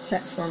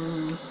 except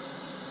from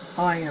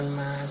Iron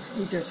Man.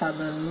 He just had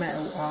a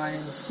metal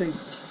iron suit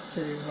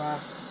to, you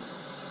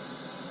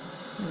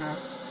know,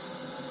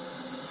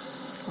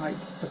 like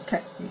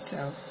protect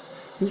himself.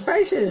 He's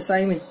basically the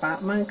same as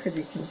Batman because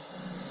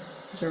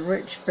he's a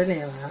rich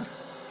billionaire.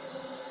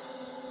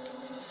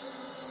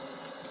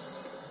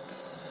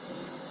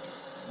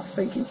 I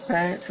think his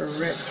parents are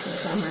rich or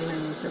something,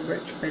 and he's a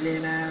rich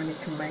billionaire and he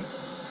can make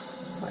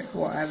like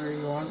whatever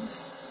he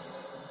wants.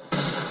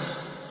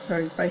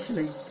 So he's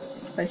basically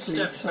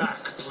Step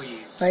back,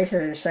 please.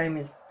 Basically the same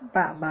as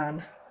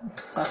Batman.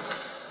 But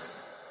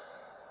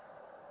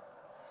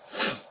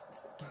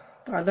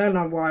I don't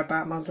know why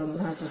Batman doesn't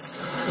have the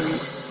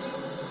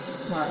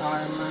suit like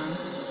Iron Man.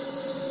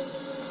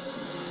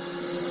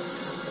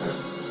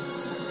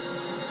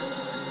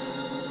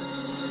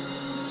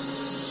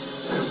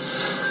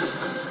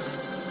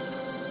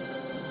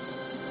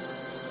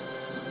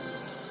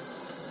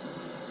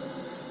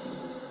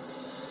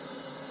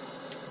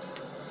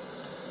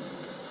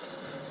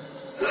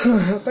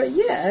 But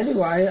yeah,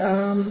 anyway,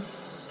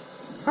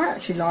 I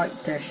actually like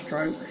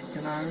Deathstroke,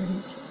 you know.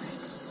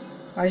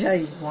 I say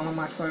he's one of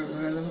my favourite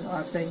villains.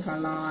 I think I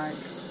like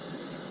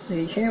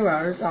the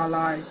heroes. I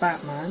like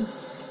Batman.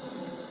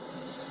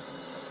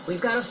 We've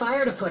got a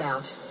fire to put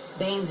out.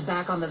 Bane's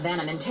back on the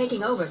Venom and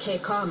taking over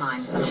Cape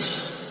Carmine.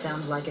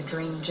 Sounds like a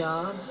dream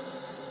job.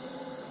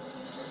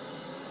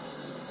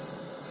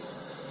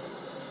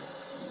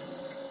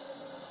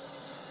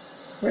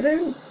 We're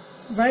doing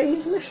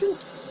Vane's mission?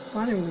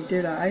 Why didn't we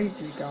do that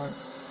ages ago?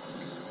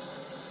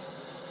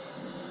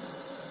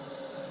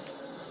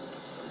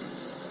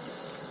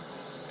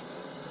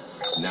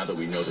 Now that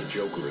we know the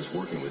Joker is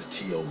working with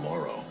T.O.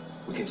 Morrow,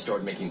 we can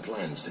start making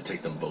plans to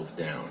take them both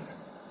down.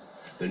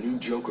 The new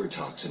Joker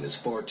toxin is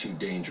far too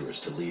dangerous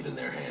to leave in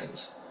their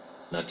hands,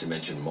 not to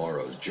mention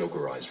Morrow's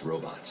Jokerized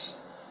robots.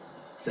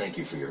 Thank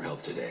you for your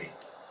help today.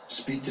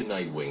 Speak to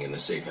Nightwing in the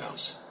safe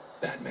house.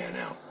 Batman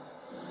out.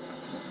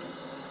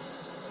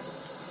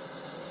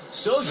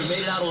 So you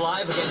made it out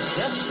alive against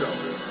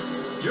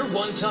Deathstroke. You're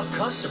one tough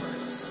customer.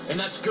 And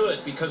that's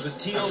good, because with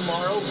T.O.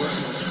 Morrow working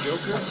with the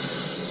Joker,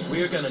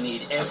 we're gonna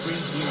need every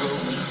hero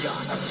we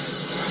got.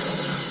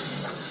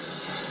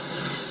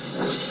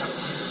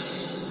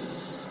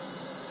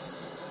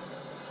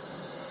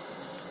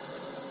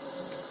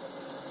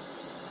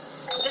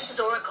 This is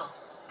Oracle.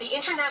 The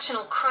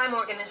international crime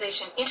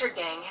organization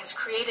Intergang has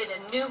created a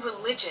new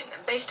religion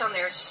based on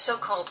their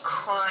so-called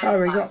crime. So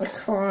we got the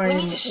crime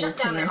We need to shut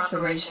down their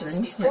operations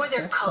before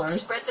their cult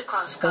spreads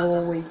across Gotham.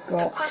 Or we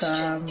got The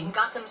question in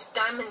Gotham's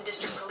Diamond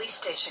District Police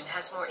Station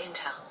has more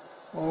intel.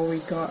 or we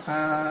got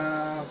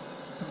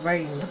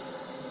rain.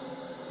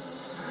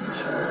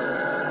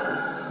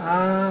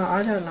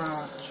 I don't know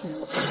actually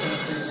what we're going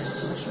to do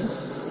next mission.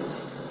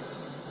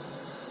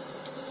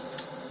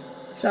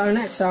 So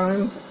next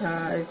time,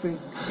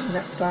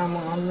 next time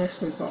we're on this,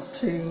 we've got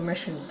 2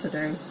 missions to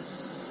do.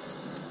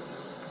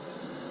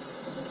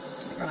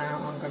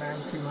 I'm gonna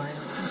empty my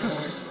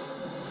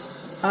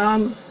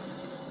inventory.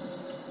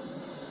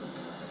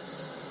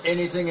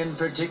 Anything in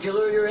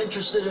particular you're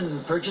interested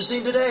in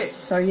purchasing today?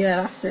 So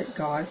yeah, that's it,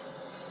 guys.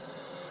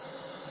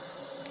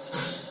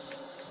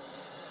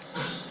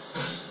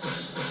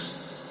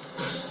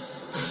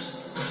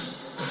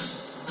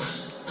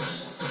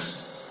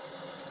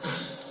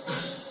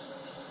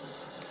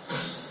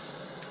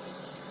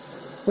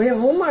 We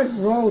have almost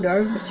rolled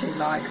over to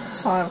like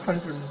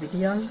 500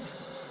 videos,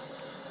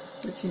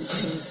 which is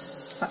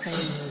insane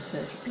to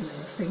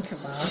even think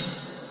about.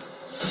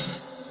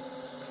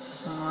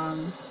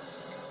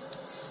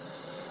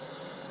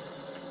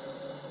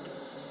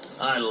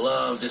 I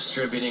love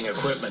distributing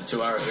equipment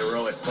to our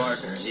heroic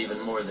partners,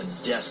 even more than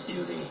desk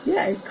duty.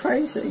 Yeah, it's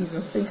crazy to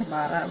even think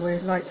about that. We're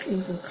like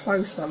even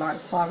closer, like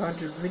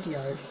 500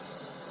 videos.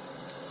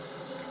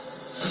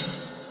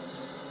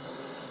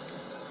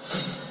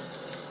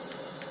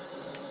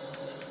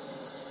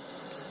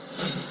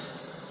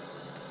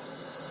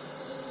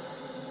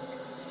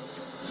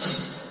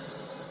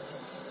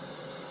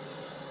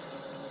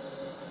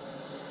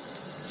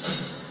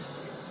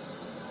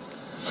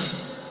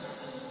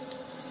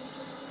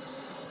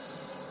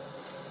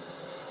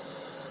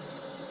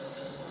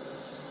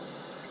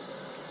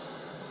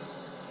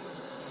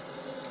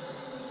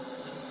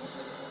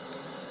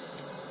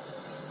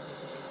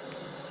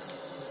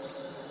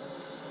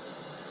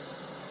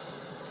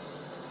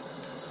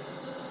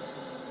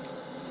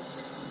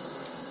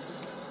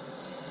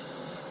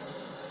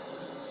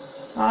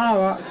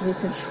 Alright, so we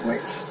can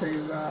switch to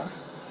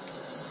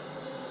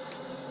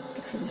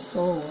different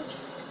swords.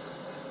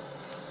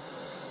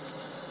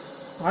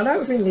 I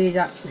don't think these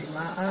actually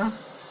matter.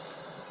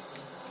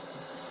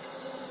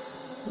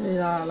 These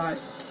are like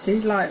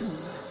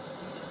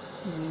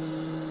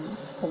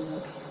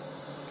forward.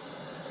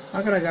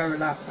 I'm gonna go with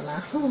that for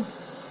now.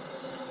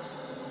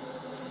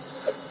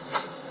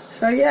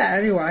 So yeah,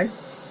 anyway.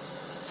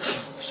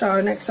 So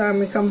next time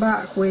we come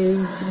back, we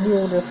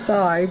will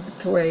decide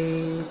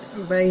between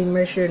main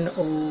mission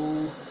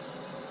or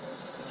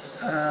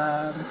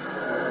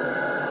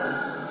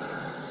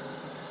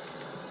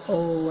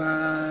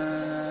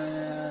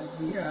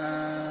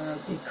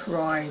the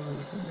crime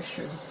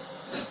mission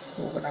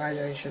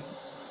organisation.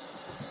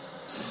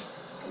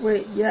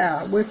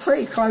 We're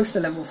pretty close to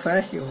level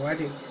 30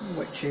 already,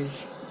 which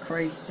is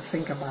crazy to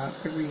think about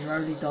because we've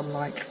only done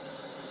like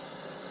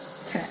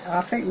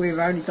I think we've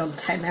only done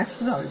 10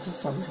 episodes or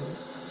something,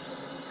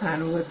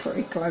 and we're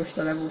pretty close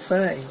to level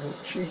 30,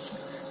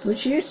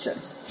 which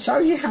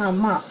shows you how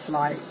much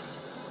like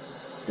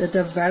the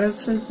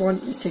developers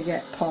want you to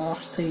get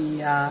past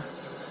the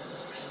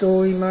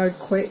story mode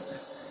quick,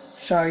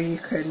 so you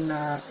can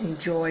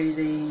enjoy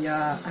the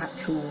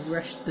actual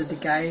rest of the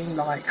game,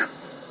 like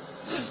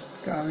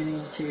going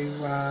into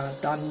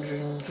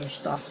dungeons and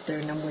stuff,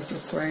 doing them with your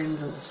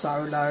friends or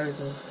solos,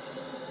 or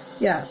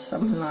yeah,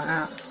 something like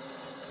that.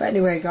 But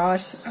anyway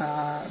guys,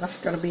 that's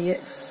going to be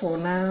it for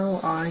now.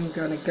 I'm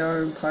going to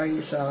go and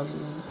play some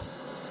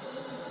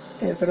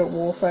Infinite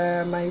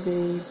Warfare,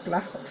 maybe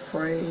Black Ops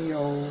 3,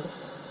 or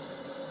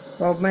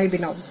well, maybe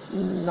not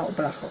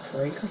Black Ops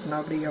 3 because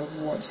nobody ever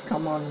wants to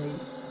come on the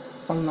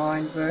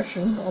online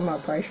version. I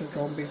might play some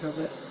zombies of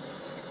it.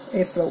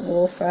 Infinite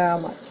Warfare, I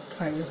might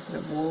play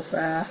Infinite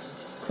Warfare,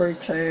 Crew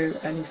 2,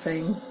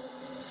 anything.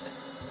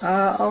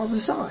 I'll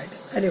decide.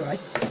 Anyway.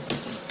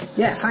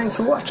 Yeah, thanks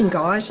for watching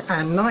guys,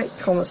 and like,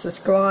 comment,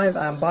 subscribe,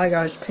 and bye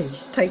guys,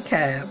 peace, take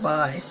care,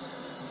 bye,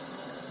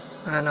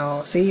 and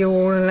I'll see you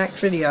all in the next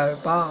video,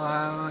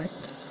 bye,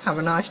 have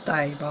a nice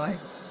day, bye.